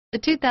The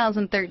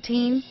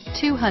 2013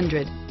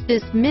 200.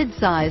 This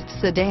mid-sized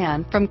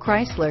sedan from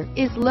Chrysler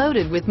is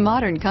loaded with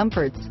modern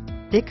comforts.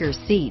 Thicker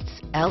seats,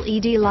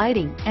 LED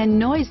lighting, and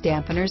noise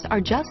dampeners are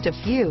just a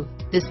few.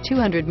 This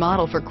 200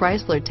 model for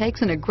Chrysler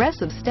takes an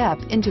aggressive step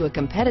into a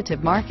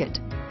competitive market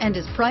and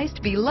is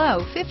priced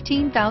below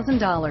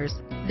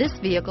 $15,000. This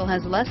vehicle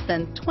has less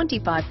than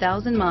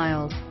 25,000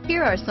 miles.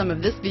 Here are some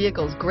of this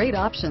vehicle's great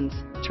options: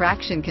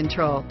 traction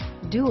control,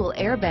 dual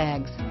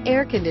airbags,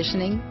 air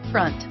conditioning,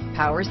 front,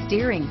 power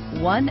steering,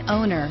 one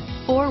owner,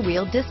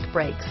 four-wheel disc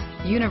brakes,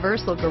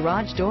 universal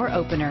garage door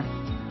opener,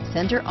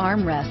 center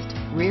armrest,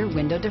 rear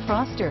window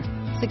defroster,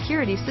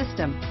 security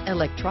system,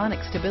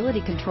 electronic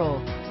stability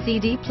control,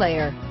 CD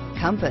player,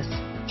 compass,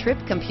 trip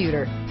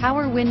computer,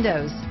 power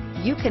windows,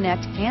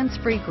 Uconnect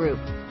hands-free group,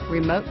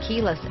 remote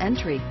keyless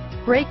entry,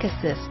 brake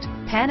assist,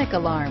 panic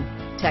alarm,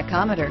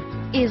 tachometer.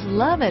 Is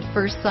love at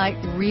first sight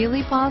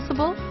really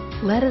possible?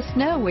 Let us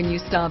know when you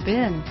stop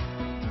in.